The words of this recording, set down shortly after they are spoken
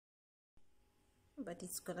but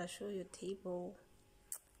it's gonna show your table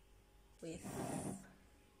with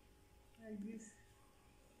like this.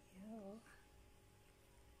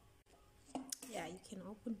 Yeah, you can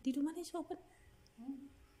open. Did you manage to open?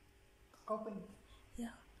 Open. Yeah,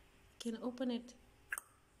 you can open it.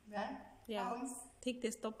 Yeah. Take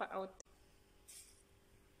the stopper out.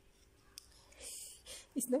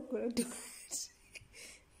 It's not gonna do it.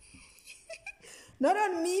 Not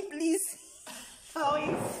on me, please. How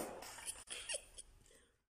is?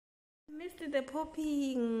 Missed the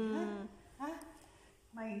popping. Huh?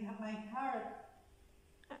 My heart.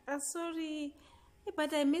 Sorry,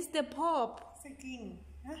 but I missed the pop. Second.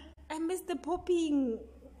 Huh? I missed the popping.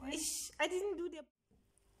 I didn't do the.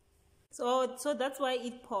 So that's why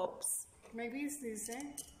it pops. Maybe it's this,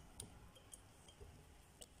 eh?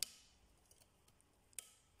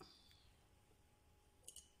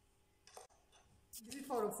 This is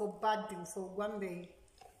for bad things, for one day.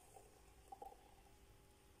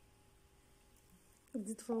 Is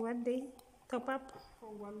it for one day? Top up?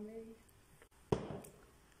 For one day.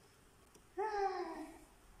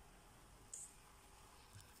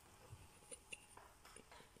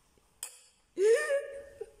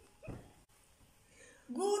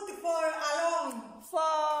 Good for alone.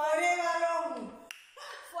 Forever alone.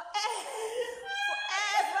 Forever.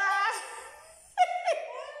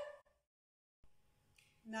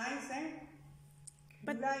 Nice, eh?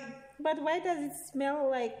 But why does it smell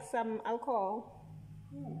like some alcohol?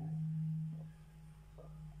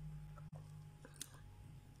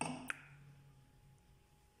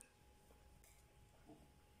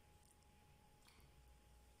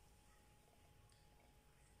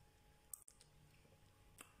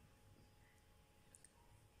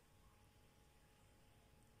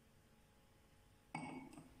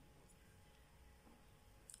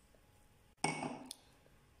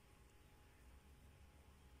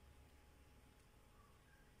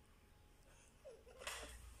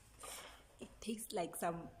 Tastes like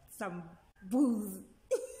some booze.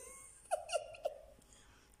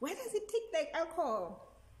 Why does it taste like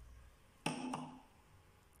alcohol?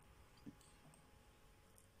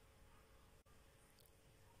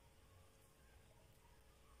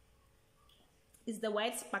 Is the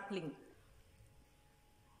white sparkling?